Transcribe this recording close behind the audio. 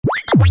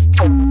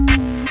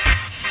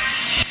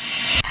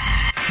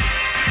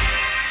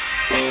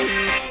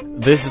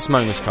This is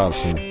Magnus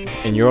Carlsen,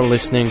 and you're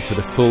listening to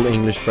the Full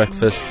English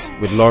Breakfast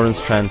with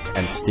Lawrence Trent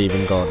and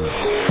Stephen Gordon.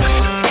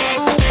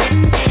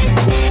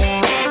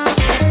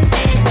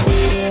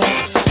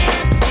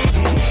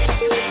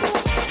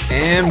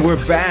 And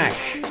we're back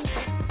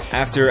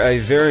after a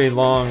very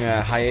long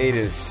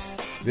hiatus.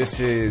 This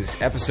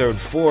is episode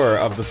 4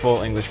 of the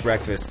Full English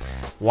Breakfast.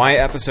 Why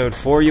episode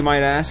 4, you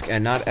might ask,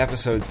 and not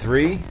episode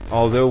 3?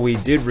 Although we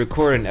did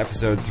record an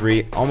episode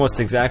 3 almost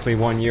exactly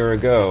 1 year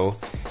ago,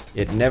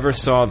 it never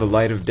saw the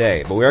light of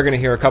day. But we are going to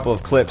hear a couple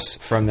of clips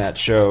from that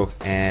show,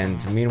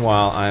 and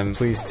meanwhile, I'm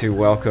pleased to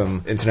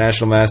welcome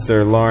International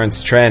Master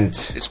Lawrence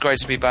Trent. It's great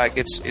to be back.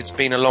 It's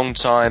been a long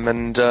time,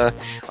 and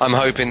I'm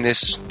hoping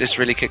this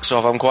really kicks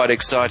off. I'm quite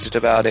excited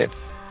about it.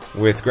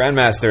 With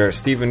Grandmaster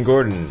Stephen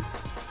Gordon.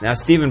 Now,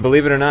 Stephen,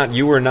 believe it or not,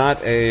 you were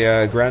not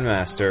a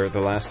Grandmaster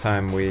the last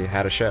time we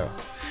had a show.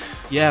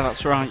 Yeah,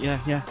 that's right,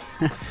 yeah.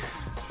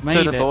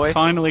 Made it. Boy.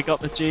 Finally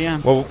got the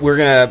GM. Well, we're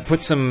going to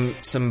put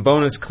some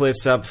bonus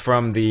clips up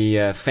from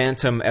the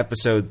Phantom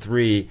Episode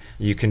 3.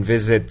 You can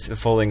visit the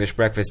Full English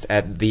Breakfast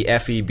at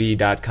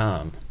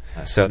thefeb.com.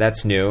 So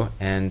that's new,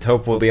 and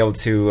hope we'll be able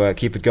to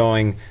keep it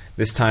going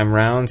this time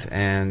round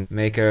and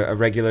make a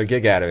regular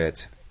gig out of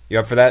it. You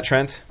up for that,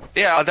 Trent?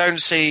 Yeah, I don't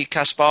see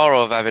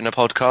Kasparov having a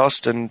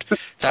podcast and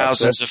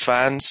thousands of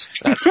fans.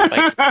 That's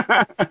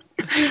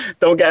amazing.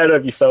 Don't get ahead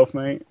of yourself,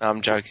 mate.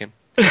 I'm joking.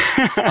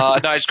 No,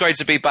 it's great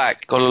to be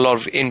back. Got a lot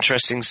of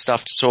interesting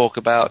stuff to talk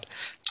about.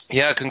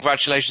 Yeah,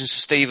 congratulations to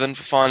Stephen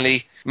for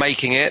finally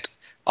making it.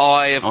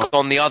 I have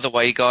gone the other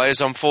way,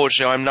 guys.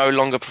 Unfortunately, I'm no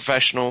longer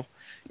professional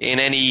in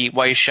any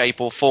way,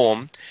 shape or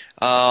form.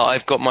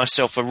 I've got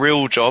myself a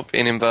real job,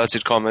 in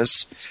inverted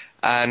commas,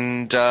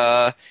 and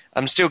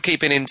I'm still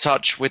keeping in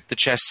touch with the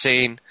chess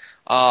scene.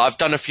 I've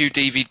done a few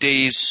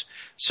DVDs,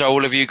 so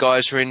all of you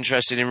guys who are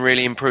interested in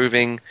really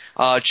improving,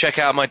 check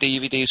out my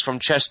DVDs from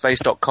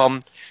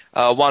chessbase.com,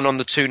 one on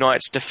the Two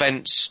Knights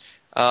Defence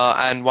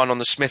and one on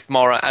the Smith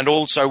Morra, and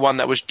also one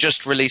that was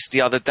just released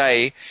the other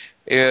day.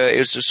 It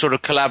was a sort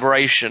of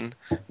collaboration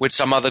with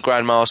some other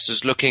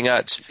grandmasters looking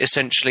at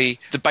essentially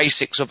the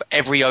basics of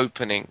every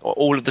opening, or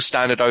all of the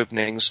standard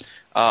openings,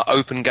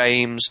 open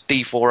games,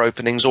 D4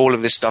 openings, all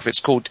of this stuff.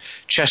 It's called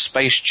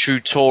Chess-Based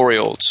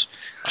Tutorials.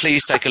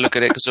 Please take a look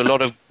at it, because a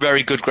lot of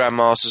very good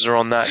grandmasters are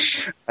on that,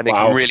 and it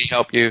can really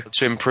help you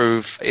to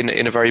improve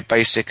in a very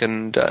basic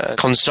and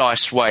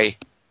concise way.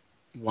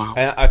 Wow.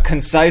 A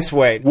concise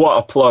way. What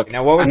a plug.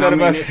 Now, what was that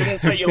about? It didn't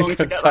take you long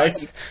to get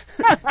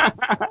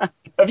that.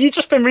 Have you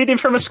just been reading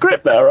from a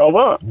script there, or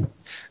what?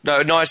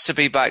 No, nice to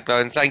be back, though,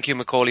 and thank you,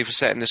 Macaulay, for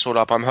setting this all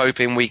up. I'm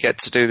hoping we get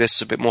to do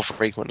this a bit more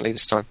frequently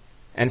this time.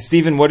 And,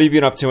 Stephen, what have you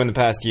been up to in the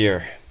past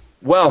year?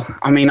 Well,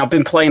 I mean, I've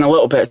been playing a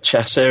little bit of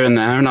chess here and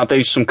there, and I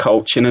do some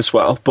coaching as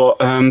well. But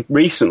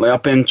recently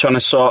I've been trying to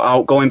sort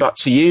out going back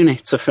to uni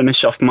to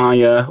finish off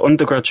my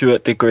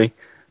undergraduate degree.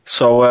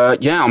 So,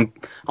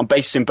 I'm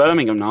based in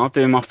Birmingham now,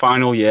 doing my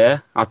final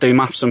year. I do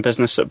maths and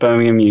business at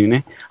Birmingham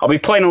Uni. I'll be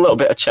playing a little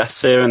bit of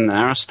chess here and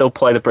there. I still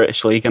play the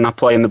British League, and I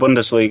play in the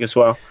Bundesliga as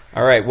well.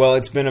 All right, well,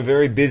 it's been a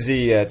very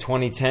busy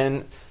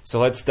 2010, so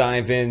let's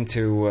dive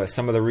into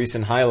some of the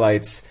recent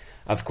highlights.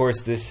 Of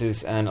course, this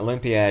is an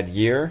Olympiad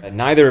year.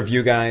 Neither of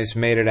you guys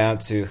made it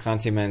out to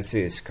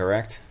Khanty-Mansiysk,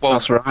 correct? Well,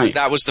 that's right.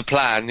 That was the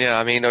plan, yeah.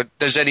 I mean,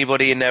 does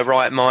anybody in their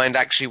right mind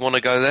actually want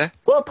to go there?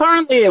 Well,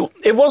 apparently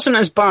it wasn't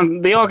as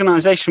bad. The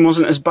organisation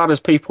wasn't as bad as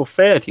people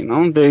feared, you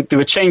know. They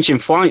were changing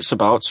flights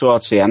about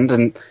towards the end,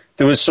 and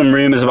there was some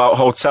rumours about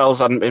hotels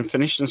hadn't been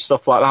finished and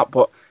stuff like that.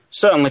 But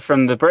certainly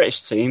from the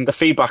British team, the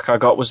feedback I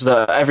got was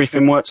that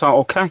everything worked out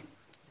okay.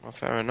 Well,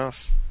 fair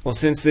enough. Well,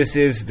 since this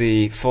is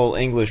the Full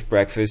English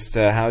Breakfast,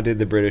 how did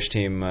the British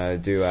team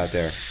do out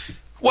there?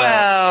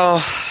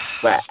 Well,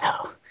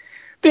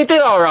 they did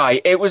all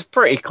right. It was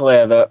pretty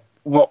clear that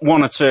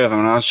one or two of them,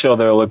 and I'm sure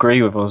they'll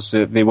agree with us,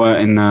 that they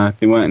weren't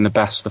in the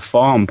best of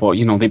form. But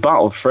you know, they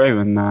battled through.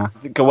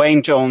 And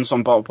Gawain Jones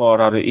on bottom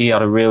board he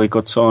had a really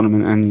good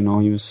tournament, and you know,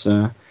 he was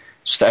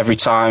just every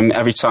time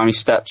he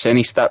stepped in,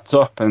 he stepped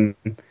up and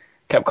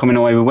kept coming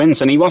away with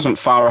wins. And he wasn't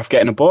far off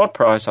getting a board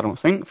prize, I don't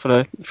think,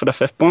 for the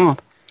fifth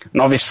board.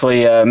 And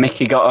obviously,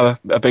 Mickey got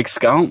a big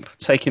scalp,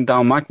 taking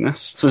down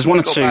Magnus. So there's one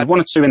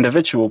or two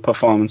individual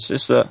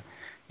performances that,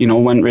 you know,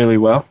 went really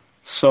well.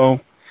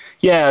 So,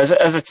 yeah,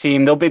 as a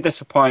team, they'll be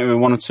disappointed with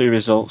one or two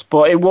results,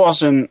 but it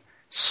wasn't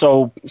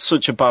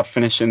such a bad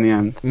finish in the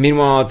end.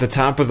 Meanwhile, at the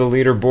top of the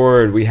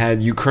leaderboard, we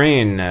had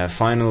Ukraine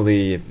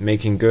finally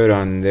making good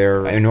on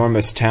their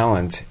enormous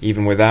talent,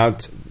 even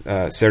without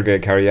Sergei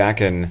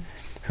Karyakin,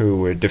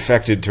 who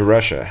defected to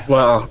Russia.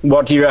 Well,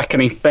 what do you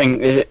reckon he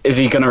thinks? Is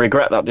he going to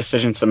regret that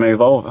decision to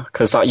move over?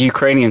 Because that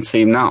Ukrainian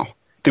team now,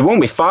 they won't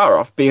be far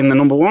off being the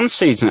number one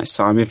seeds next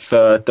time if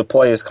the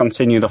players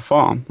continue to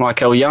form. Like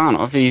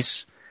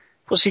Elyanov,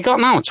 what's he got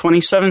now?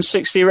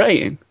 2760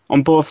 rating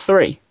on board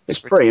 3. It's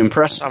pretty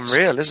impressive.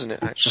 Unreal, isn't it?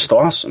 Actually? It's just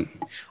awesome.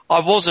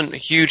 I wasn't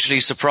hugely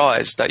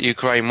surprised that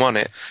Ukraine won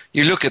it.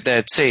 You look at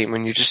their team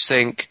and you just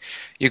think,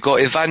 you've got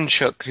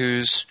Ivanchuk,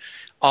 who's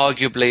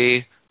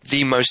arguably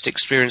the most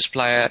experienced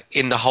player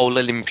in the whole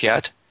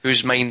Olympiad,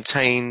 who's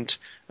maintained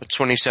a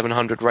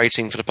 2700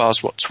 rating for the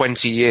past,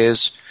 20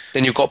 years.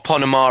 Then you've got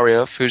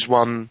Ponomarev, who's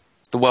won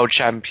the World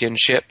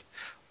Championship.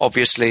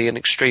 Obviously an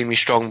extremely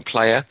strong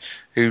player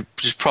who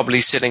is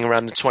probably sitting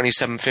around the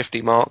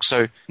 2750 mark,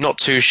 so not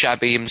too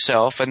shabby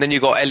himself. And then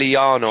you've got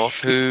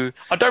Elianov, who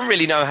I don't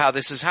really know how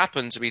this has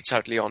happened, to be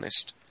totally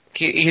honest.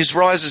 His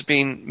rise has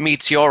been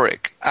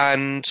meteoric,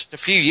 and a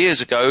few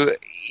years ago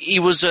he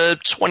was a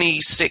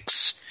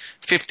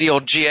 2650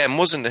 odd GM,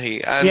 wasn't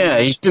he? And yeah,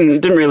 he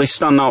didn't really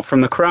stand out from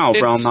the crowd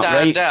around that rate.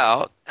 Didn't stand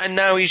out, and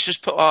now he's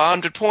just put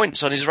 100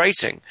 points on his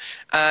rating.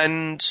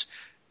 And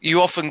you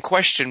often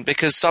question,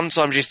 because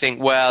sometimes you think,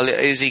 well,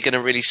 is he going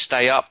to really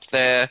stay up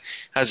there?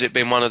 Has it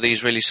been one of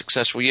these really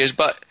successful years?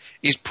 But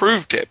he's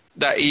proved it,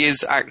 that he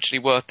is actually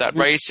worth that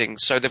rating.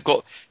 So they've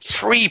got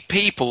 3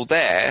 people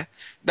there.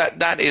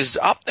 That is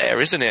up there,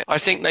 isn't it? I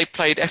think they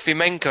played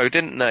Efimenko,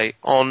 didn't they,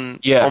 on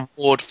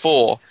board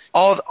 4.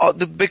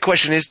 The big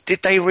question is,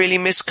 did they really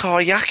miss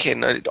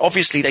Karyakin?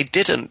 Obviously they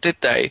didn't, did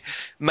they?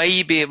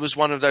 Maybe it was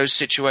one of those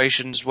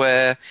situations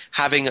where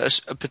having a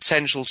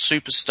potential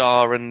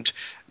superstar and,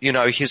 you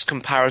know, his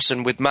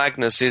comparison with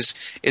Magnus is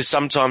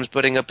sometimes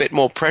putting a bit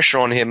more pressure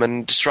on him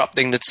and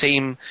disrupting the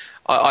team.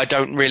 I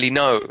don't really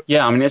know.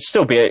 Yeah, I mean, it'd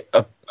still be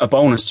a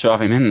bonus to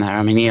have him in there.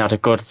 I mean, he had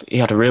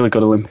a really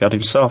good Olympiad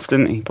himself,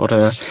 didn't he? But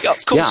yeah,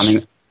 of course.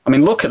 Yeah, I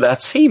mean, look at their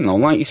team though.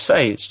 Like you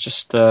say, it's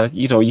just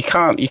you know, you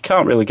can't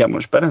really get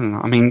much better than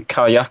that. I mean,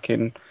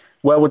 Karyakin,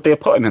 where would they have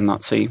put him in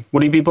that team?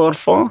 Would he be board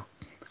 4?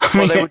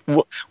 I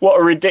mean, what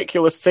a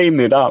ridiculous team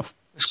they'd have.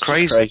 It's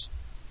crazy.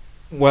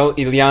 Well,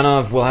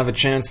 Ilyanov will have a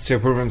chance to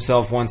prove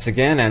himself once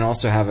again, and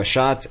also have a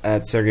shot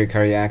at Sergei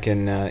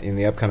Karyakin in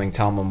the upcoming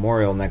Tal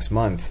Memorial next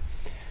month.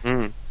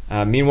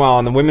 Meanwhile,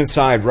 on the women's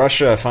side,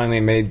 Russia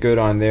finally made good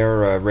on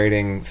their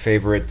rating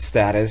favorite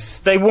status.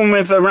 They won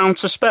with a round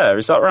to spare,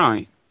 is that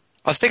right?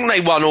 I think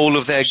they won all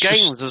of their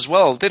games as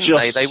well, didn't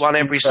they? They won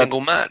every single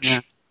match.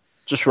 Yeah.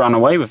 Just ran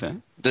away with it.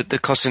 The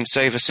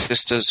Kosintseva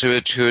sisters,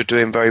 who are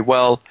doing very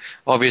well.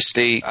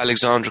 Obviously,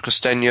 Alexandra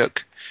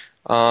Kostenyuk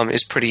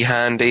is pretty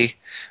handy.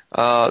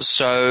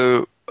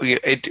 So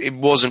it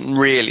wasn't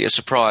really a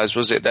surprise,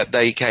 was it, that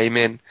they came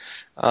in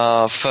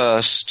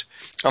first?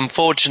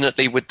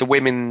 Unfortunately, with the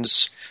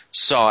women's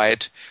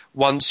side,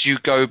 once you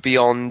go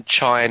beyond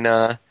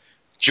China,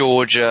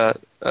 Georgia,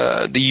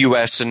 the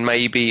US, and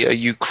maybe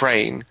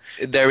Ukraine,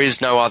 there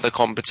is no other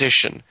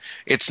competition.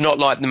 It's not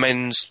like the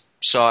men's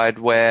side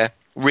where,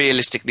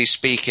 realistically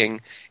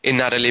speaking, in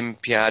that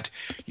Olympiad,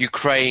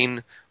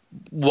 Ukraine,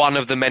 one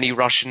of the many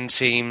Russian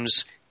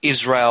teams,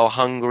 Israel,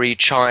 Hungary,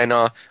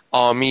 China,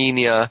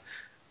 Armenia,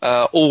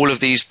 all of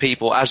these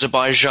people,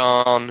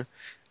 Azerbaijan,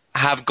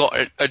 have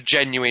got a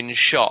genuine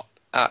shot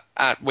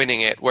at winning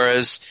it,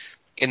 whereas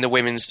in the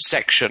women's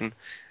section,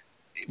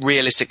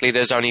 realistically,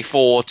 there's only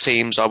 4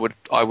 teams I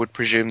would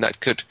presume that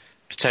could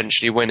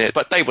potentially win it.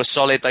 But they were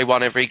solid; they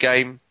won every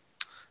game.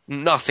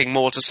 Nothing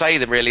more to say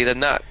than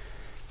that.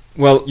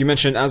 Well, you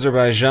mentioned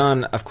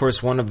Azerbaijan. Of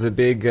course, one of the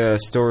big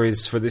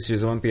stories for this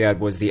year's Olympiad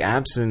was the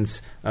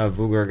absence of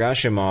Vugar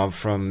Gashimov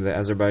from the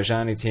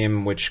Azerbaijani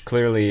team, which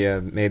clearly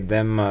made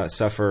them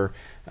suffer,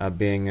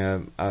 being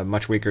a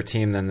much weaker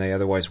team than they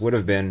otherwise would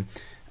have been.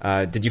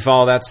 Did you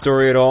follow that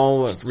story at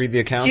all? Read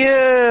the accounts?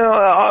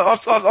 Yeah,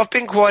 I've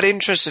been quite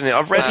interested in it.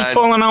 I've read. Has he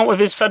fallen out with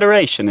his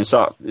federation? Is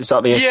that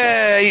the issue?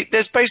 Yeah,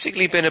 there's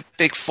basically been a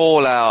big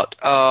fallout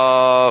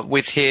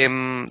with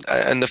him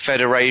and the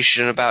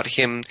federation about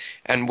him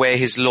and where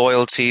his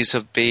loyalties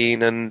have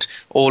been and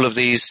all of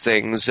these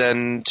things.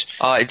 And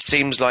it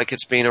seems like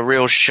it's been a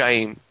real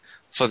shame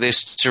for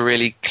this to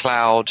really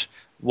cloud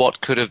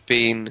what could have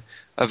been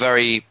a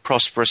very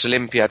prosperous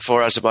Olympiad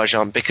for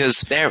Azerbaijan,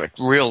 because they're a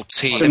real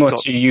team. Similar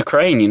to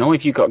Ukraine, you know,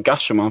 if you've got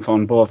Gashimov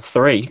on board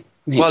 3.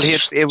 Well,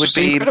 it would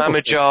be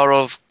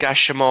Mamedyarov,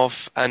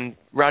 Gashimov, and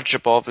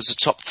Radjabov as the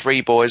top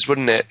 3 boys,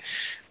 wouldn't it?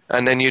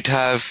 And then you'd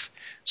have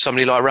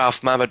somebody like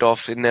Ralph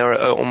Mamedov in there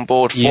on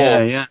board 4.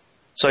 Yeah.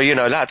 So, you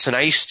know, that's an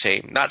ace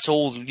team. That's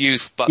all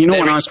youth, but you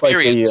know, they're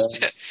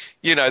experienced.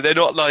 You know, they're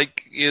not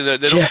like, you know,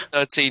 they're not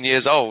 13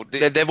 years old.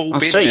 They've all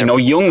been there. You know,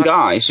 young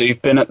guys who've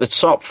been at the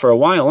top for a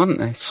while, haven't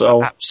they?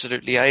 So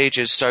absolutely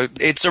ages. So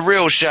it's a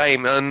real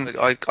shame, and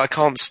I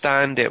can't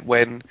stand it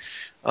when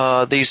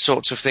these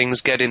sorts of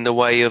things get in the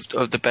way of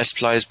the best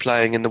players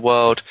playing in the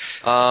world.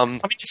 I mean,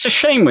 it's a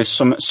shame with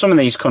some of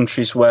these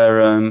countries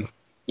where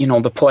you know,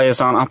 the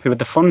players aren't happy with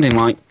the funding.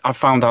 Like, I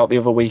found out the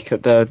other week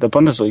at the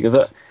Bundesliga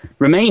that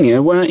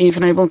Romania weren't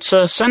even able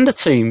to send a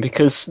team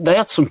because they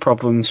had some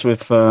problems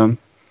with,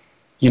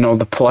 you know,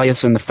 the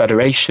players and the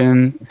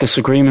federation,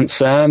 disagreements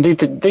there, and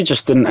they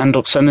just didn't end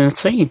up sending a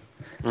team.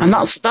 And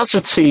that's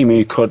a team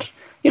who could,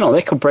 you know,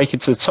 they could break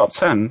into the top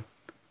 10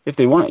 if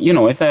they want, you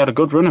know, if they had a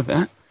good run of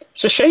it.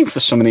 It's a shame for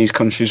some of these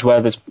countries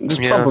where there's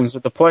problems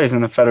with the players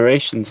and the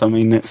federations. I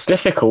mean, it's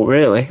difficult,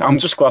 really. I'm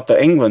just glad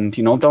that England,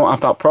 you know, don't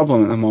have that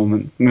problem at the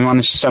moment. We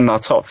managed to send our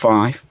top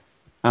 5,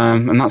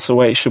 and that's the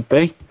way it should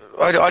be.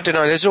 I don't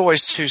know. There's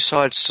always two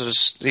sides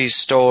to these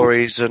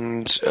stories,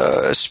 and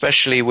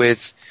especially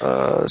with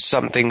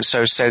something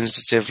so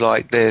sensitive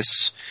like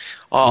this,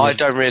 I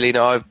don't really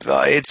know.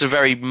 It's a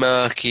very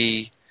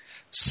murky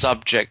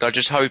subject. I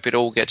just hope it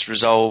all gets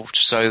resolved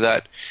so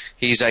that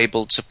he's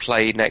able to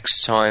play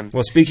next time.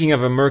 Well, speaking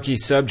of a murky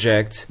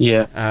subject,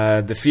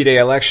 Yeah. The FIDE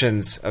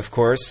elections, of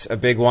course, a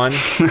big one.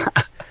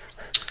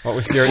 What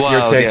was your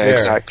take there?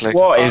 Exactly.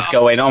 What is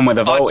going on with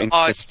the voting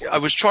I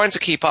system? was trying to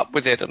keep up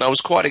with it, and I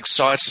was quite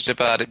excited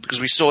about it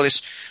because we saw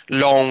this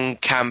long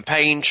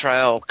campaign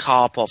trail,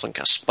 Karpov and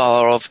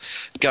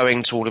Kasparov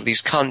going to all of these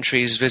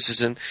countries,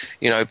 visiting,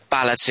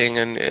 balloting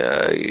and,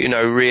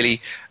 really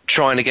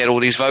trying to get all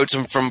these votes.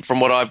 And from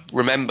what I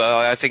remember,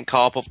 I think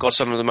Karpov got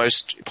some of the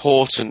most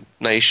important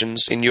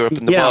nations in Europe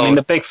and the world. Yeah, I mean,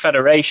 the big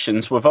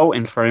federations were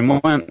voting for him,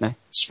 weren't they?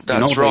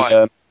 That's right.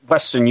 The,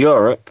 Western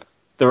Europe,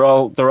 they're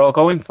all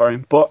going for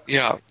him. But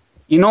yeah.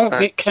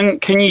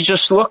 Can you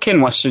just look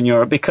in Western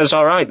Europe? Because,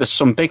 all right, there's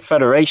some big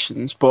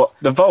federations, but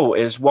the vote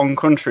is one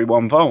country,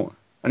 one vote.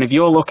 And if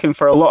you're looking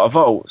for a lot of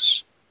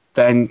votes,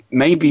 then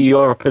maybe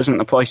Europe isn't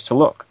the place to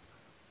look.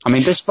 I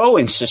mean, this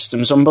voting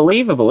system's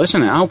unbelievable,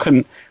 isn't it? How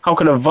can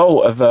a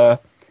vote of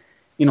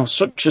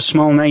such a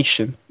small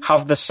nation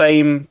have the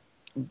same,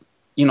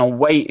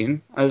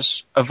 weighting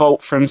as a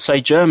vote from,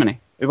 say, Germany,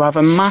 who have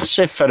a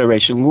massive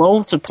federation,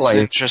 loads of It's an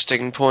players?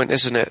 interesting point,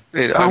 isn't it?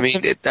 How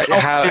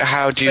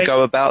do you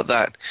go about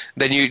that?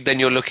 Then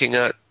you're looking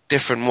at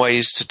different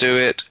ways to do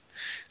it.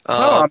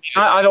 I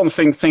don't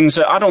think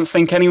I don't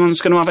think anyone's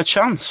going to have a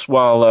chance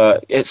while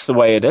it's the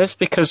way it is.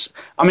 Because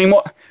I mean,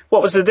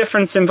 what was the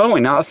difference in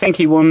voting? I think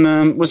he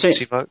won. Was it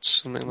 50 votes?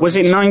 Something like was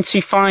it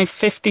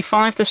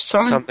 95-55 this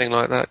time? Something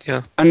like that.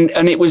 Yeah. And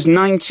it was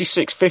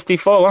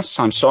 96-54 last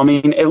time. So I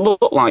mean, it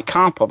looked like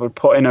Karpov had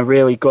put in a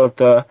really good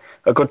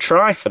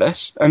try for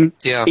this, and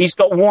he's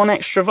got one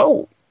extra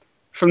vote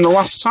from the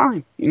last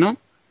time.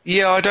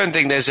 Yeah, I don't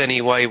think there's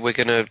any way we're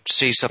going to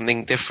see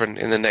something different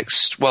in the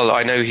next... Well,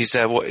 I know he's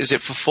there, what, is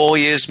it for 4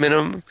 years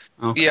minimum?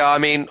 Okay. Yeah, I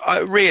mean,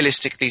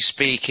 realistically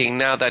speaking,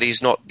 now that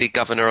he's not the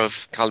governor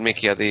of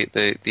Kalmykia,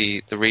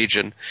 the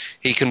region,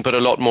 he can put a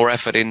lot more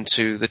effort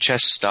into the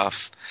chess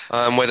stuff.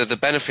 Whether the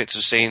benefits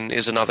are seen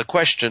is another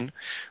question,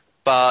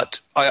 but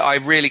I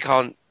really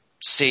can't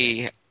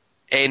see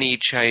any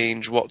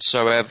change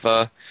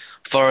whatsoever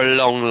for a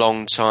long,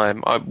 long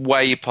time,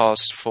 way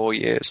past 4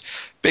 years,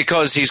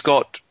 because he's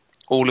got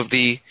all of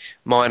the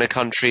minor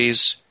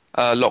countries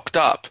locked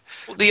up.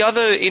 The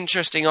other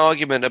interesting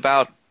argument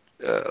about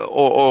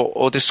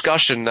or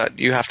discussion that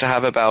you have to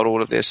have about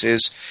all of this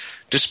is,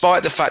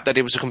 despite the fact that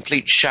it was a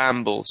complete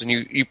shambles, and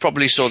you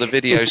probably saw the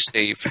video,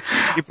 Steve.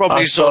 You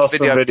probably saw the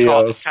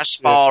video of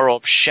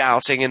Kasparov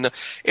shouting in the.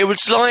 It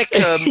was like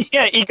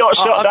yeah, he got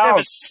shot down.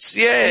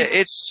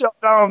 It's shot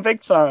down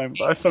big time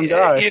by some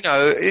guy.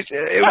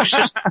 It was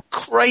just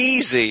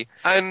crazy,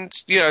 and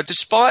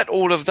despite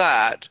all of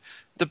that,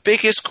 the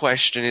biggest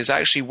question is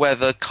actually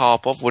whether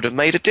Karpov would have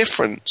made a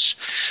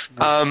difference.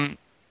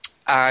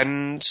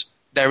 And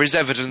there is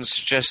evidence to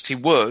suggest he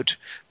would,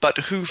 but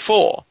who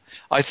for?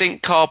 I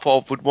think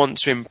Karpov would want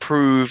to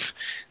improve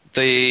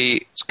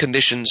the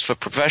conditions for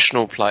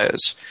professional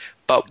players,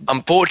 but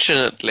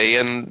unfortunately,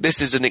 and this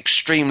is an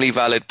extremely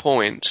valid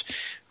point,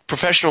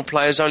 professional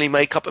players only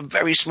make up a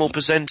very small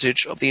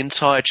percentage of the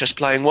entire chess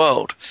playing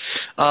world.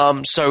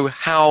 So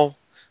how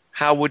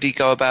would he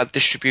go about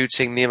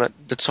distributing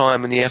the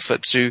time and the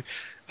effort to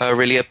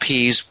really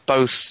appease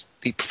both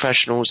the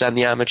professionals and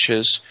the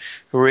amateurs,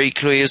 who are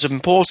equally as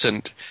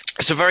important?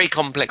 It's a very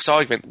complex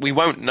argument. We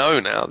won't know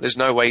now. There's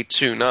no way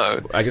to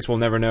know. I guess we'll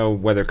never know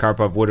whether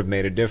Karpov would have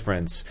made a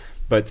difference.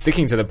 But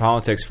sticking to the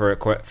politics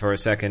for a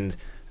second,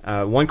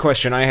 one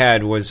question I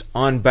had was,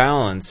 on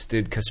balance,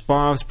 did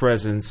Kasparov's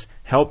presence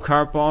help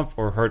Karpov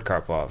or hurt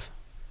Karpov?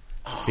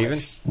 Stephen?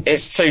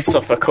 It's too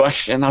tough a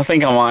question. I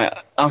think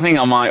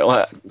I might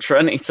let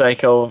Trinity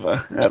take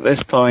over at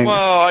this point.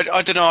 Well,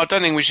 I don't know. I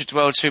don't think we should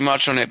dwell too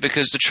much on it,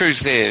 because the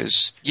truth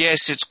is,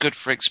 yes, it's good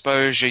for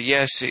exposure.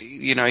 Yes,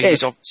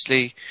 he's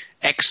obviously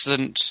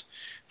excellent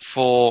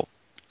for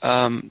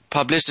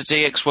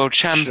publicity. Ex-world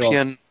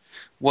champion,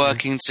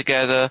 working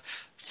together.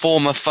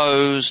 Former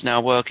foes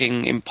now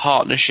working in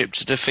partnership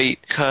to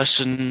defeat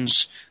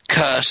Kerson's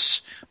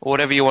curse, or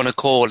whatever you want to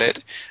call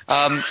it.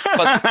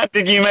 But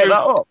did you make that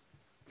up?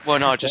 Well,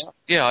 no, I did.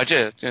 Yeah,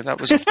 that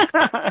was. Is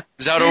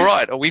that all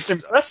right? Are we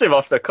impressive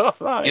off the cuff?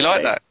 That, you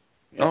like that?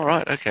 Yeah. All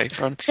right, okay,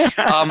 fine.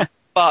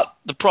 But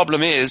the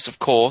problem is, of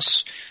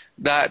course,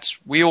 that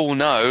we all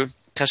know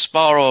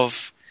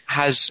Kasparov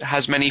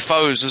has many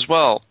foes as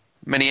well,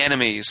 many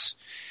enemies.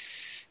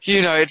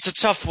 It's a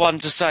tough one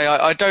to say.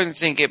 I don't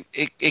think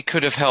it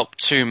could have helped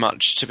too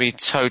much, to be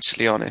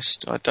totally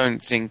honest. I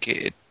don't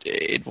think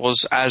it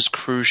was as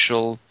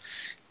crucial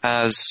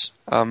as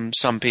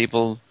some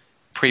people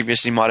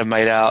previously might have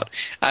made out.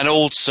 And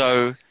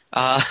also,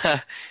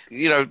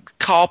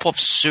 Karpov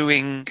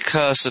suing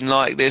Kersen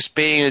like this,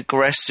 being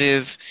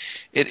aggressive,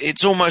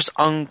 it's almost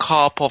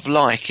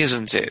un-Karpov-like,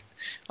 isn't it?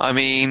 I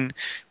mean,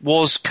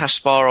 was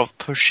Kasparov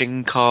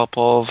pushing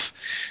Karpov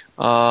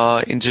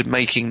into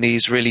making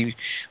these really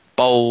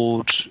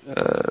bold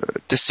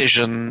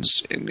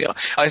decisions?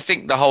 I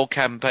think the whole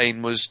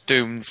campaign was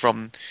doomed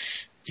from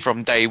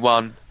from day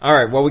one. All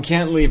right, well, we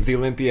can't leave the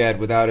Olympiad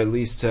without at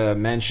least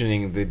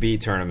mentioning the B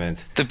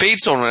tournament. The B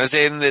tournament, as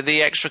in the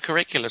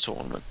extracurricular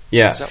tournament.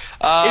 Yeah. Is Is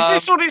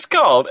this what it's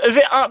called? Has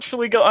it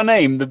actually got a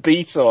name, the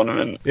B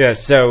tournament? Yeah,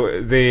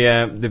 so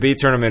the B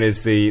tournament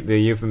is the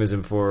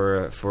euphemism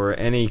for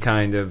any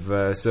kind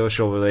of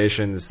social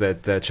relations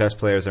that chess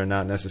players are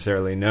not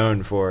necessarily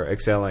known for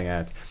excelling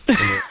at.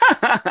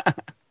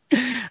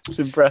 It's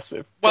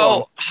impressive.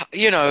 Well,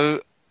 I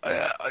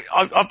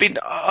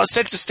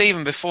said to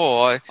Stephen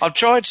before, I've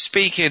tried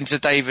speaking to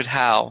David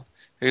Howe,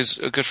 who's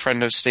a good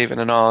friend of Stephen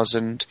and ours,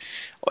 and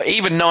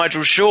even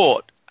Nigel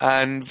Short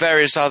and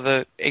various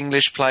other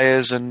English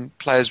players and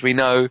players we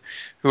know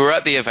who were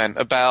at the event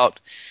about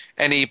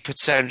any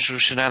potential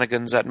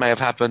shenanigans that may have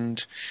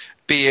happened,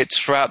 be it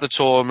throughout the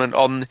tournament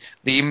on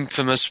the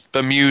infamous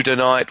Bermuda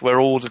night where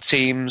all the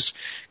teams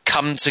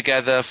come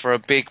together for a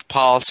big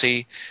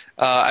party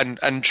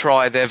and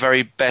try their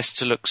very best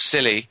to look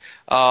silly,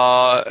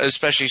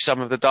 especially some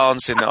of the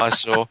dancing that I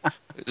saw.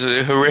 It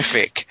was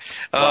horrific.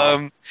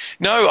 Wow.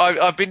 No,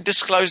 I've been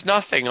disclosed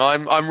nothing.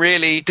 I'm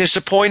really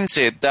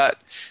disappointed that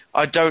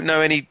I don't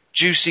know any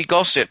juicy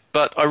gossip,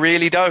 but I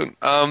really don't.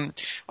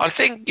 I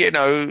think,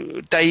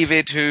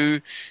 David,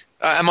 who...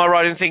 am I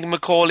right in thinking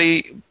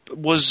Macaulay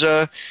was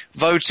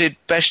voted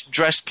best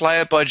dressed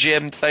player by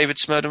GM David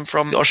Smurden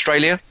from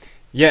Australia?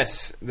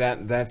 Yes,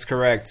 that's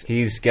correct.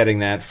 He's getting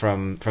that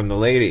from the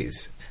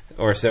ladies,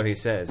 or so he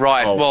says.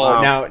 Right. Oh,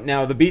 well,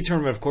 now the B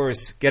tournament, of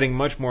course, getting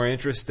much more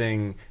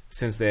interesting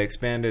since they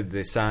expanded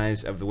the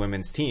size of the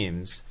women's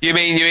teams. You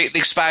mean you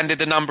expanded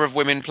the number of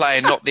women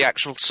playing, not the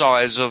actual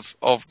size of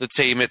the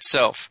team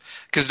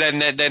itself? Because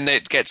then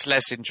it gets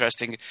less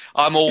interesting.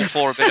 I'm all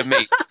for a bit of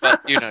meat,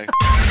 but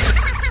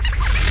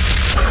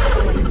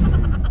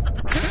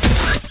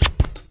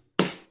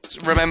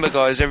Remember,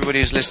 guys, everybody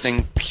who's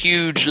listening,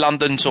 huge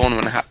London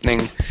tournament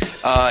happening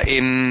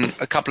in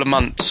a couple of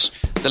months,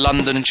 the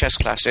London Chess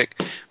Classic,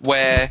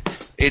 where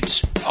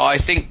it's, I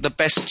think, the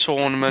best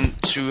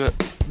tournament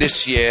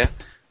this year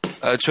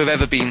to have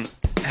ever been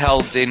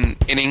held in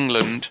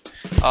England,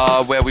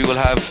 where we will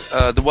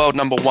have the world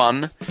number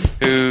one,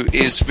 who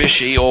is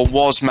Vichy, or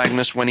was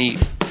Magnus when he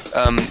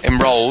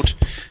enrolled.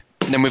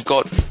 And then we've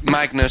got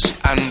Magnus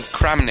and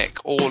Kramnik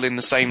all in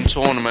the same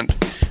tournament.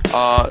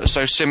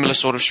 So similar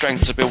sort of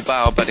strength to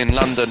Bilbao, but in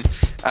London.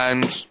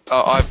 And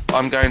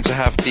I'm going to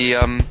have the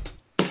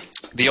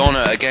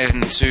honour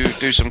again to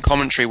do some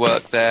commentary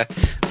work there,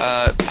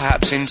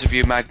 perhaps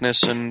interview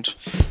Magnus and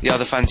the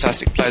other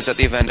fantastic players at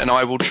the event, and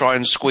I will try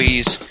and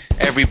squeeze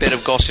every bit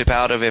of gossip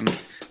out of him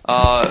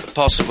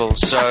possible.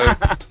 So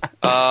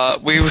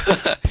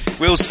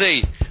we'll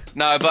see.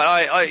 No,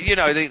 but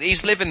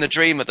he's living the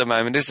dream at the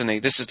moment, isn't he?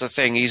 This is the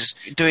thing. He's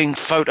doing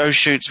photo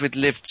shoots with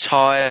Liv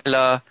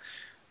Tyler.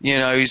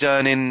 He's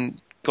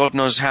earning God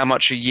knows how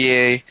much a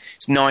year.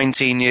 He's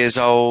 19 years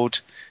old.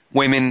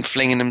 Women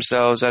flinging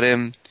themselves at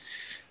him.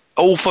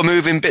 All for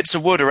moving bits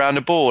of wood around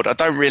a board. I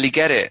don't really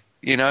get it,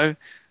 No,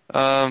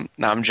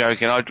 I'm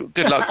joking.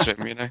 Good luck to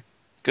him,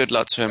 Good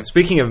luck to him.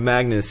 Speaking of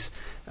Magnus,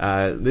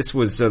 this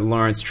was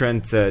Lawrence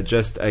Trent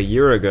just a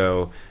year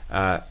ago,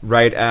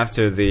 right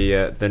after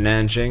the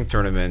Nanjing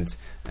tournament.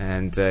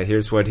 And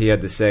here's what he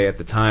had to say at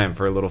the time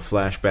for a little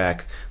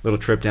flashback, little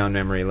trip down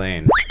memory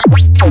lane.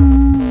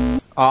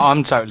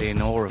 I'm totally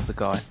in awe of the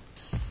guy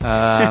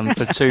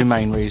for two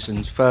main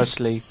reasons.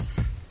 Firstly,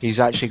 he's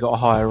actually got a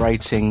higher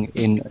rating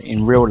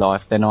in real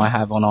life than I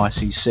have on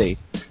ICC,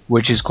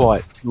 which is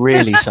quite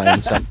really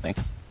saying something.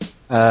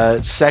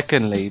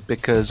 Secondly,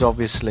 because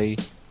obviously,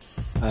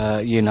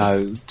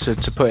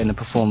 to put in a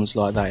performance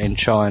like that in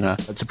China,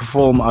 to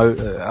perform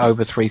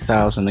over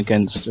 3,000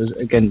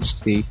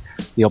 against the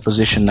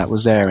opposition that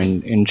was there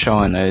in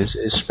China is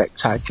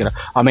spectacular.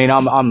 I mean,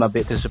 I'm a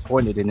bit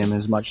disappointed in him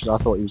as much as I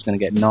thought he was going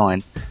to get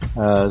 9.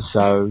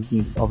 So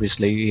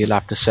obviously he'll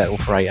have to settle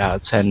for 8 out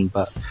of 10.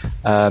 But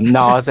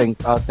no, I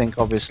think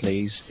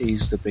obviously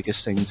he's the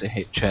biggest thing to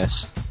hit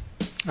chess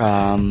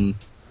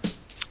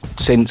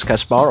since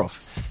Kasparov,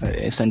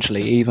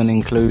 essentially, even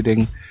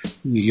including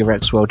your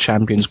ex-world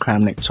champions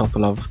Kramnik,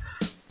 Topalov.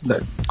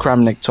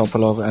 Kramnik,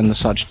 Topalov and the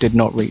such did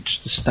not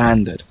reach the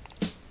standard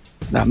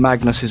that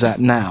Magnus is at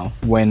now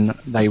when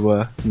they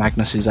were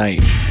Magnus's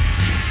age.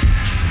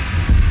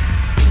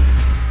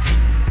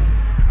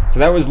 So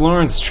that was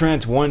Lawrence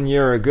Trent 1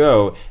 year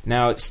ago.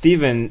 Now,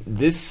 Stephen,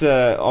 this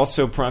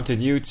also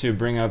prompted you to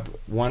bring up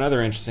one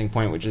other interesting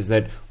point, which is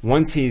that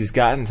once he's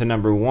gotten to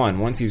number 1,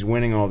 once he's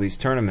winning all these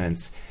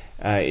tournaments,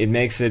 it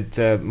makes it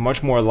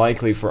much more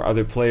likely for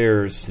other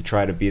players to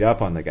try to beat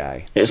up on the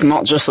guy. It's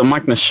not just a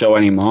Magnus show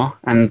anymore,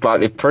 and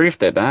they've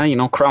proved it there.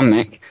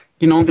 Kramnik.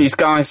 These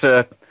guys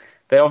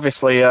they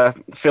obviously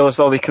feel as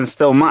though they can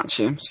still match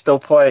him, still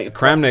play.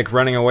 Kramnik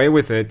running away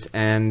with it,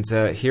 and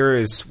here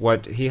is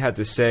what he had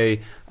to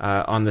say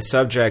on the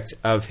subject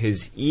of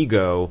his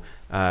ego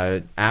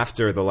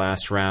after the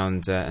last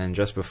round and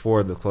just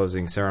before the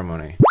closing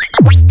ceremony.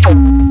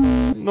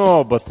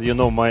 No, but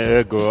my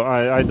ego,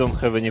 I don't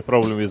have any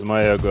problem with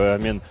my ego. I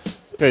mean,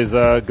 okay,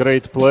 they're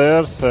great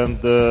players and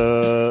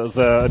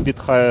they're a bit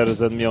higher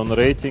than me on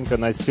rating,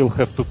 and I still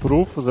have to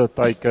prove that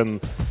I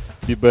can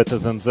be better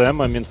than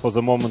them. I mean, for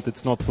the moment,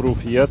 it's not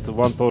proof yet.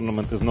 One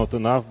tournament is not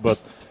enough, but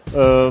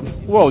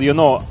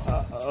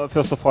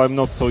first of all, I'm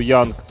not so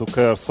young to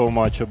care so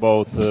much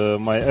about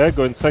my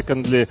ego, and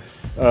secondly,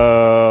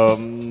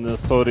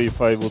 sorry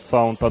if I would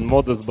sound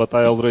unmodest, but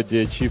I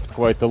already achieved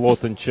quite a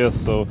lot in chess.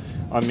 So,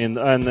 I mean,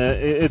 and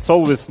it's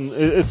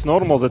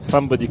normal that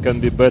somebody can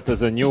be better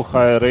than you,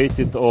 higher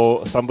rated,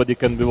 or somebody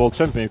can be world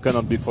champion. You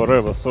cannot be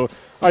forever. So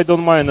I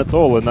don't mind at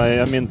all, and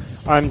I mean,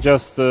 I'm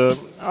just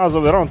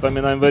other way around. I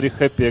mean, I'm very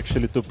happy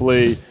actually to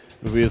play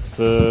with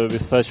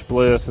such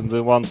players in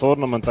the one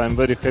tournament. I'm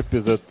very happy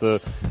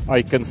that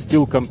I can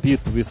still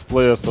compete with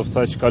players of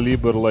such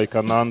caliber like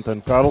Anand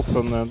and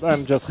Carlsen, and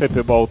I'm just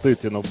happy about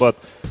it, But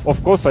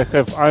of course,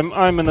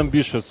 I'm an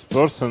ambitious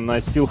person. I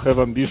still have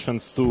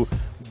ambitions to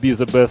be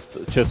the best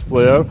chess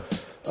player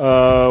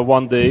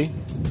one day,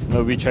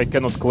 which I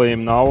cannot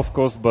claim now, of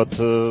course. But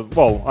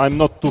I'm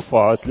not too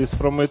far, at least,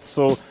 from it.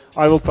 So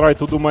I will try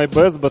to do my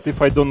best. But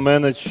if I don't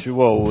manage,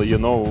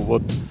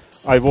 what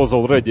I was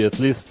already. At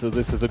least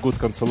this is a good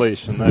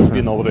consolation. I've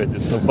been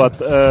already. So,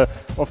 but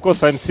of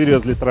course, I'm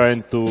seriously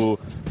trying to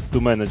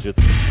manage it.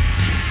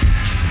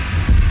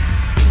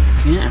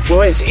 Yeah,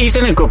 well, he's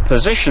in a good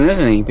position,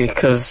 isn't he?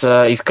 Because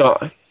he's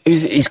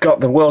got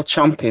the world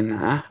champion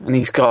there, and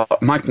he's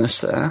got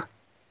Magnus there.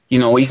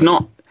 He's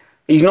not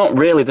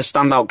really the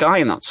standout guy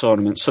in that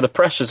tournament, so the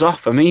pressure's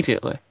off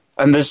immediately.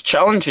 And there's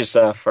challenges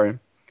there for him.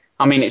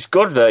 I mean, it's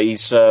good that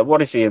he's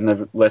what is he in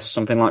the list?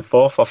 Something like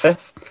 4th or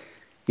 5th.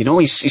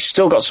 He's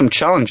still got some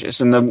challenges,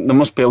 and there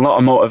must be a lot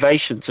of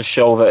motivation to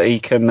show that he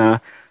can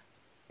not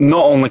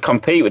only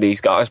compete with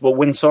these guys, but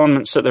win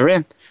tournaments that they're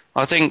in.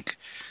 I think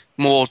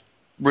more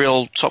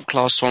real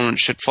top-class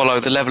tournaments should follow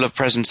the level of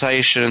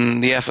presentation,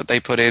 the effort they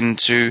put in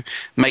to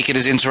make it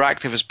as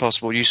interactive as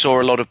possible. You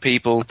saw a lot of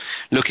people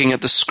looking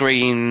at the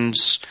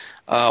screens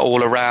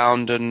all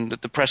around, and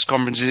at the press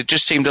conferences, it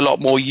just seemed a lot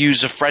more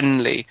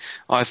user-friendly,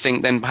 I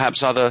think, than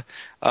perhaps other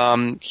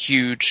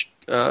huge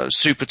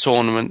super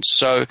tournaments.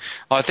 So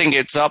I think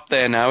it's up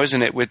there now,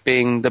 isn't it, with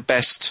being the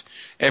best.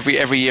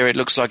 Every year it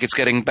looks like it's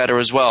getting better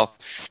as well.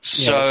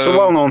 So it's a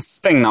well-known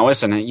thing now,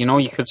 isn't it?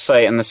 You could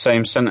say it in the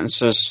same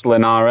sentence as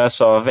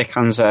Linares or Vic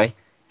Hanze.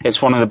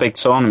 It's one of the big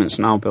tournaments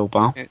now,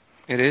 Bilbao.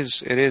 It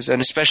is, and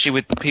especially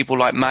with people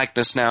like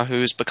Magnus now,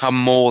 who's become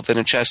more than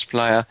a chess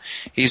player.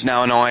 He's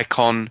now an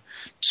icon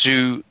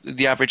to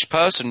the average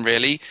person,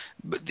 really.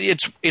 But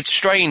it's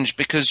strange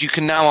because you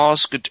can now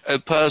ask a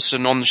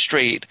person on the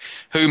street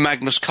who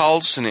Magnus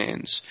Carlsen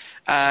is,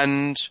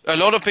 and a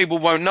lot of people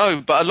won't know,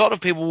 but a lot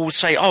of people will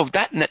say, "Oh,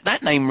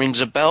 that name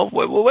rings a bell.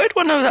 Where do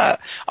I know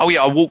that? Oh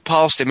yeah, I walk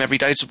past him every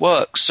day to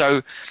work."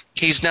 So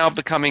he's now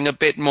becoming a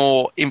bit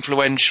more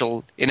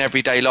influential in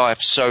everyday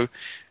life. So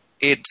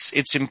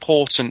it's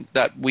important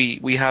that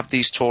we have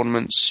these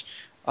tournaments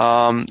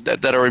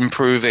that are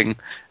improving,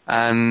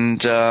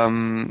 and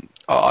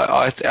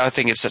I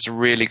think it sets a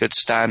really good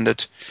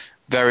standard.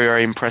 Very,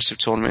 very impressive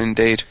tournament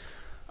indeed.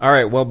 All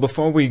right, well,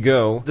 before we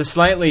go, the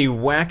slightly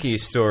wacky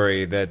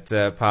story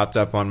that popped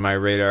up on my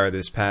radar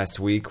this past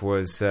week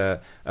was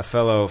a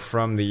fellow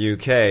from the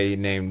UK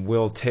named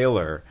Will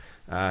Taylor,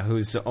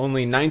 who's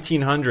only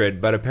 1900,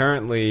 but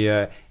apparently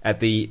at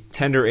the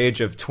tender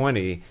age of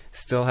 20,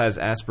 still has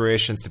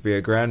aspirations to be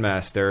a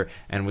grandmaster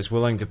and was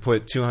willing to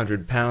put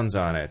 £200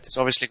 on it. He's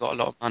obviously got a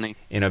lot of money.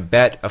 In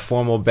a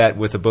formal bet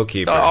with a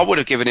bookkeeper. I would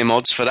have given him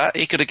odds for that.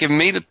 He could have given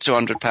me the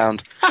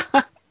 £200.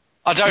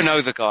 I don't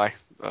know the guy.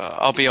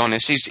 I'll be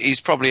honest. He's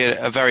probably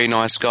a very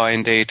nice guy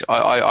indeed.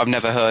 I've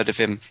never heard of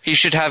him. He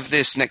should have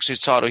this next to his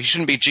title. He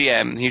shouldn't be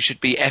GM. He should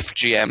be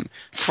FGM,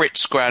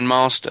 Fritz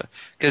Grandmaster.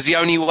 Because the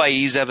only way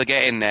he's ever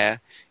getting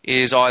there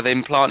is either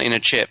implanting a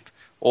chip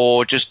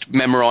or just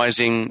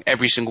memorising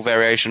every single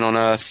variation on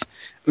Earth.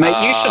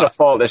 Mate, you should have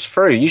thought this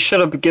through. You should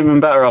have given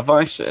better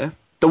advice here.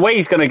 The way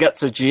he's going to get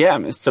to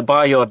GM is to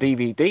buy your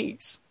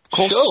DVDs. Of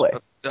course. Surely.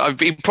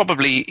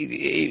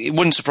 It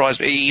wouldn't surprise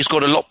me. He's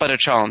got a lot better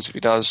chance if he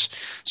does.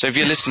 So if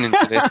you're listening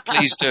to this,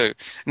 please do.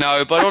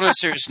 No, but on a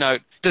serious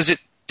note, does it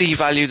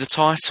devalue the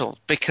title?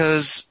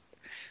 Because,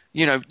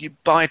 you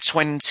buy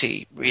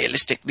 20,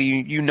 realistically,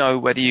 you know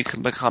whether you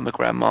can become a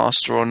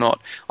grandmaster or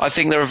not. I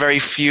think there are very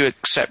few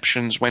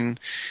exceptions when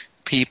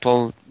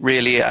people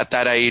really at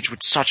that age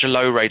with such a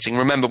low rating.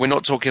 Remember, we're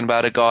not talking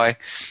about a guy,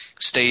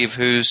 Steve,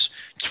 who's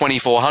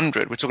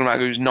 2400. We're talking about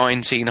who's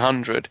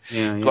 1900.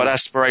 Got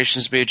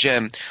aspirations to be a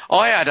GM.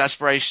 I had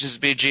aspirations to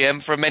be a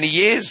GM for many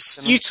years.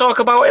 You talk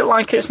about it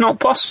like it's not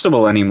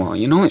possible anymore.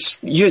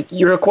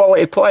 You're a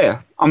quality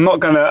player. I'm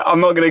not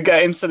gonna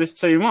get into this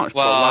too much.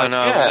 Well,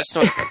 let's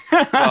not.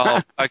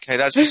 Well, okay,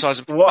 that's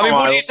besides.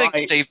 What do you think,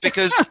 Steve?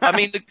 Because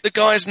the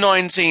guy's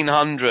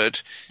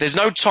 1900. There's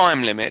no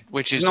time limit,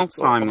 which is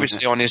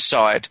obviously on his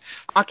side.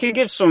 I can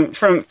give some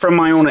from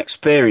my own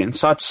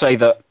experience. I'd say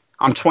that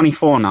I'm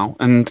 24 now,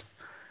 and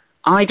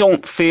I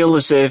don't feel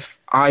as if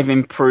I've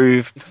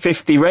improved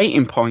 50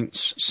 rating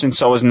points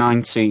since I was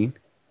 19.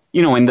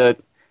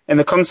 In in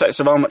the context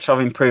of how much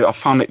I've improved, I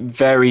found it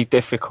very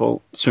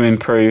difficult to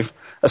improve,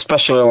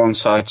 especially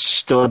alongside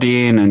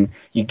studying, and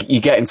you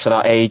get into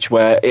that age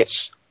where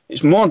it's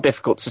more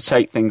difficult to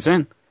take things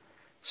in.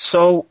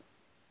 So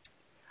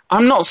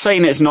I'm not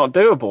saying it's not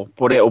doable,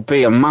 but it'll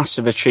be a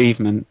massive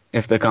achievement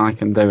if the guy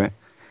can do it.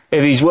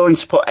 If he's willing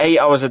to put 8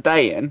 hours a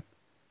day in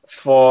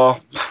for,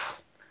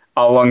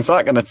 how long's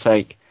that going to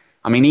take?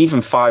 I mean,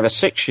 even 5 or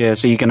 6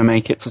 years, are you going to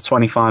make it to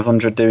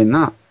 2,500 doing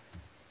that?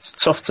 It's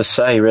tough to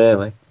say,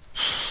 really.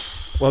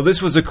 Well,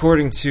 this was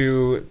according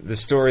to the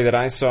story that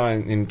I saw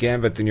in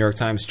Gambit, the New York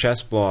Times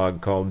chess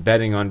blog, called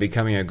Betting on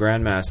Becoming a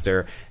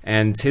Grandmaster,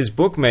 and his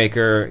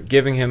bookmaker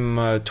giving him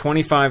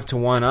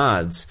 25-1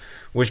 odds,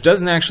 which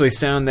doesn't actually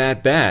sound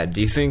that bad. Do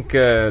you think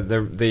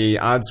the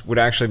odds would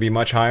actually be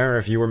much higher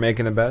if you were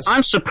making the best?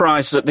 I'm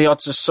surprised that the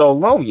odds are so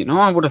low, you know.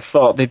 I would have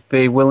thought they'd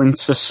be willing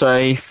to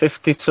say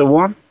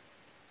 50-1,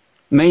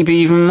 maybe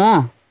even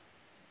more.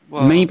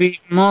 Well, maybe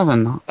even more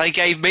than that. They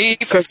gave me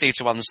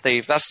 50-1,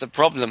 Steve. That's the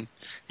problem.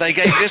 They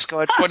gave this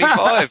guy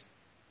 25.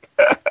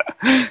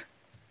 They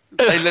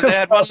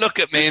had one look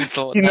at me and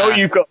thought, you know,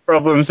 you've got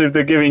problems if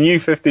they're giving you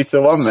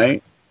 50-1,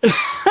 mate.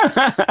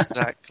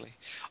 Exactly.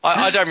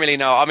 I don't really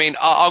know. I mean,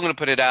 I'm going to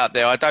put it out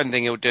there. I don't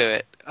think he'll do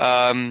it.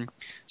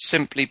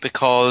 Simply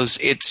because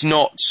it's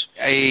not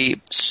a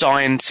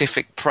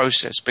scientific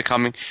process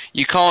becoming.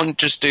 You can't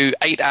just do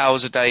 8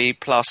 hours a day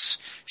plus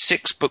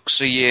 6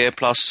 books a year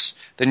plus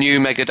the new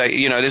mega data.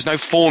 You know, there's no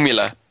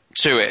formula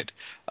to it.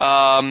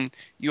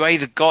 You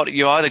either got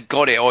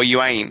it or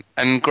you ain't.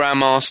 And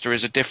Grandmaster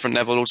is a different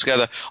level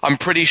altogether. I'm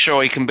pretty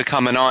sure he can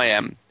become an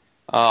IM.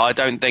 I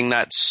don't think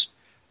that's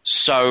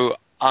so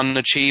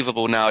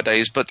unachievable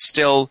nowadays. But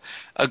still,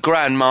 a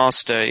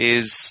Grandmaster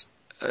is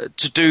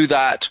to do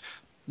that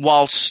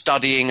whilst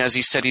studying, as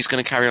he said he's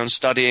going to carry on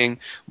studying,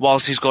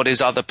 whilst he's got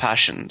his other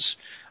passions.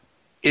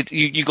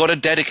 You got to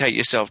dedicate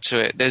yourself to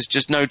it. There's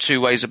just no two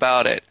ways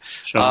about it.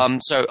 Sure.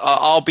 So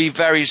I'll be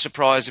very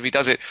surprised if he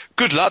does it.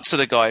 Good luck to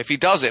the guy. If he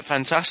does it,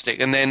 fantastic.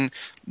 And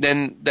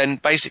then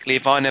basically,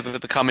 if I never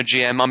become a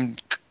GM,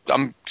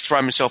 I'm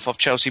throwing myself off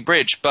Chelsea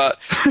Bridge. But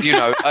you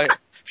know,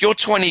 if you're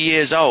 20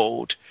 years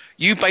old,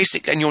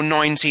 and you're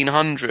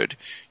 1900,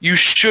 you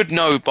should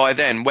know by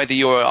then whether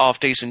you're a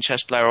half-decent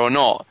chess player or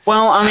not.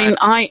 Well, I mean,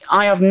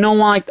 I had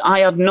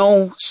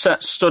no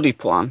set study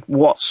plan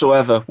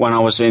whatsoever when I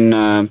was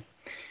in,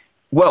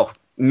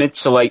 mid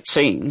to late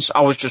teens. I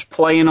was just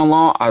playing a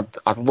lot.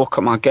 I'd look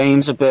at my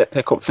games a bit,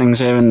 pick up things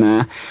here and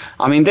there.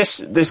 I mean,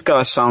 this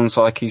guy sounds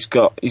like he's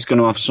going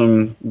to have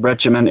some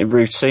regimented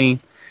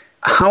routine.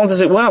 How does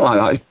it work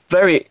like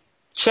that?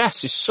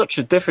 Chess is such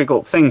a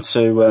difficult thing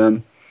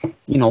to,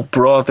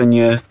 broaden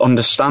your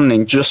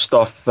understanding just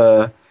off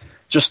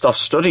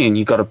studying.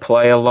 You've got to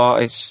play a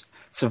lot. It's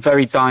a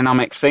very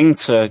dynamic thing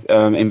to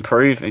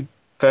improve in.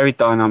 Very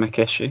dynamic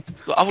issue.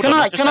 Can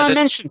I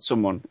mention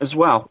someone as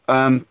well?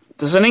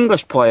 There's an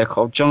English player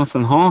called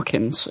Jonathan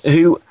Hawkins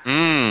who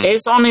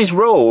is on his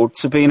road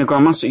to being a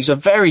Grandmaster. He's a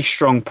very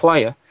strong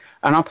player,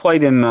 and I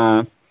played him.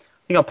 I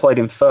think I played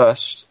him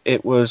first.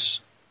 It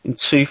was in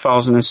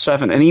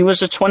 2007, and he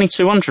was a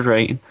 2200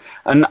 rating.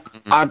 And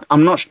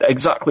I'm not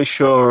exactly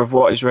sure of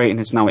what his rating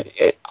is now.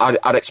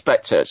 I'd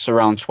expect it's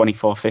around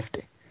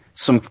 2450,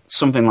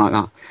 something like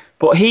that.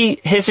 But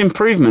his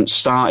improvements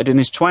started in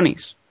his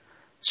 20s.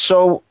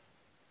 So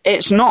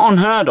it's not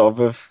unheard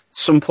of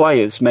some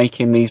players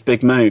making these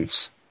big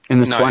moves in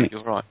the 20s.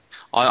 You're right.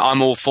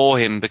 I'm all for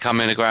him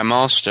becoming a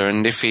Grandmaster,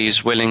 and if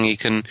he's willing, he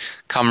can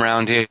come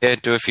around here,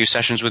 do a few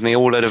sessions with me,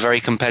 all at a very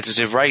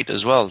competitive rate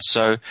as well.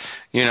 So,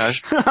 get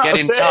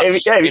in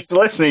touch. If he's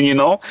listening,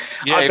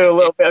 I do a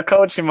little bit of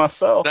coaching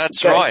myself.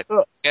 That's right.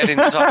 Get in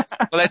touch.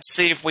 Well, let's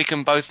see if we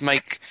can both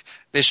make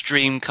this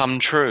dream come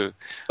true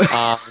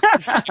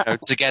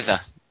together.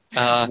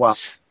 Wow.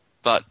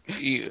 But,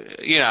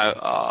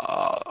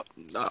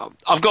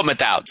 I've got my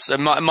doubts.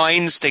 And my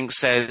instinct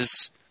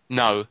says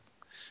no.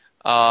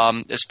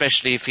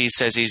 Especially if he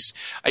says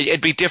it'd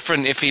be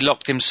different if he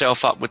locked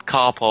himself up with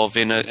Karpov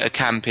in a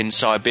camp in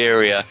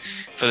Siberia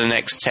for the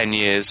next 10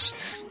 years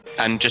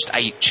and just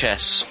ate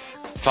chess.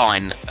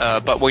 Fine.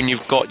 But when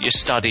you've got your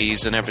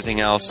studies and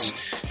everything else,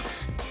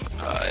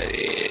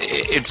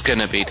 it's going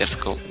to be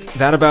difficult.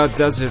 That about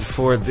does it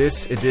for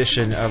this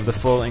edition of the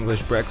Full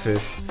English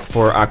Breakfast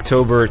for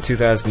October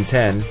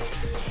 2010.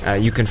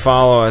 You can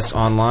follow us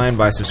online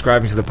by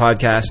subscribing to the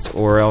podcast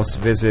or else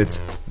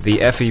visit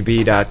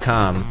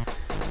thefeb.com.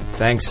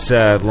 Thanks,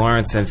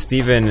 Lawrence and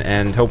Stephen,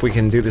 and hope we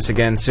can do this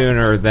again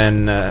sooner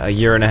than a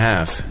year and a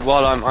half.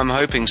 Well, I'm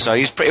hoping so.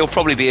 He'll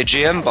probably be a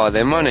GM by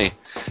then, won't he?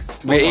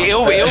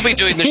 He'll be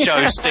doing the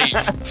show, Steve.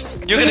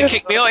 You're going to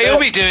kick me out. He'll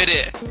be doing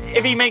it.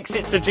 If he makes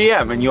it to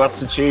GM and you had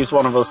to choose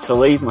one of us to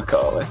leave,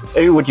 Macaulay,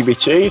 who would you be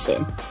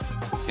choosing?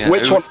 Yeah,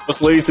 which one of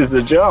us loses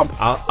the job?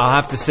 I'll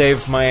have to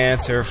save my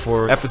answer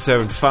for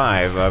episode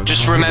 5.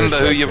 Just remember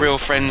who your real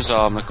friends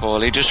are,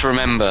 Macaulay. Just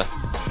remember.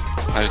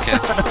 Okay.